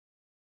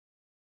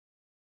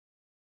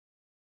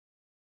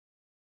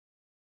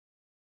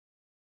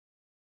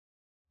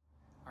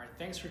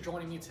Thanks for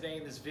joining me today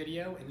in this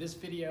video. In this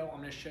video, I'm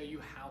going to show you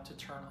how to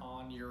turn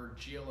on your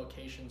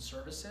geolocation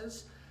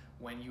services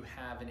when you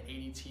have an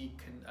ADT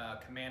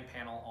command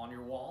panel on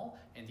your wall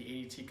and the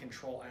ADT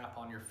control app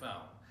on your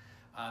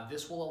phone.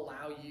 This will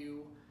allow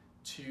you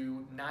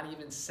to not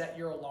even set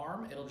your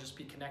alarm. It'll just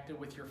be connected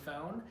with your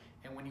phone,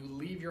 and when you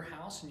leave your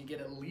house and you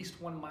get at least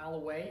 1 mile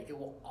away, it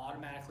will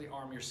automatically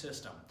arm your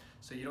system.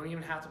 So you don't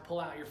even have to pull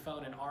out your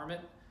phone and arm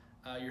it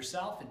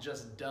yourself. It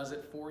just does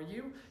it for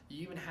you.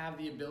 You even have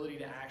the ability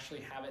to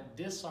actually have it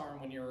disarm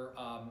when you're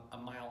a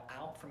mile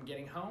out from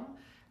getting home.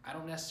 I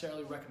don't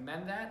necessarily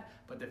recommend that,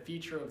 but the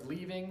feature of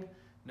leaving,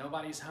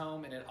 nobody's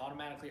home, and it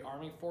automatically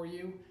arming for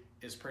you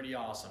is pretty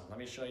awesome. Let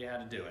me show you how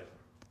to do it.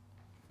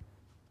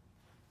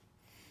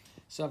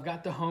 So I've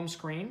got the home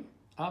screen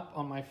up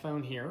on my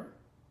phone here.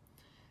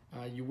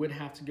 You would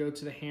have to go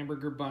to the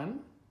hamburger bun,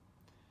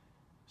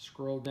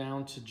 scroll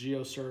down to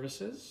Geo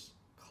Services,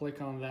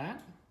 click on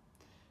that.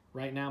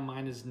 Right now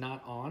mine is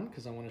not on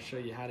because I want to show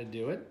you how to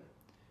do it.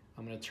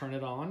 I'm going to turn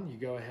it on. You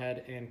go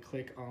ahead and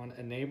click on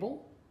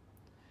Enable.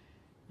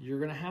 You're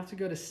going to have to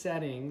go to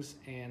Settings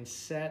and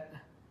set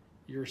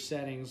your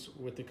settings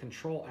with the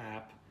control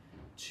app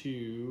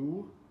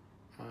to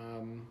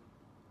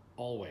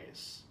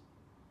Always.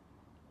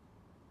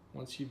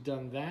 Once you've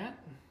done that,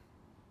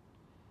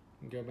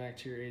 you can go back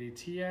to your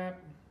ADT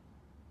app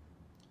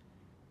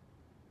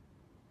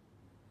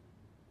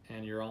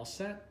and you're all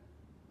set.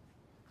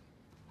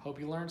 Hope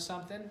you learned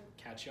something.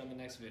 Catch you on the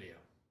next video.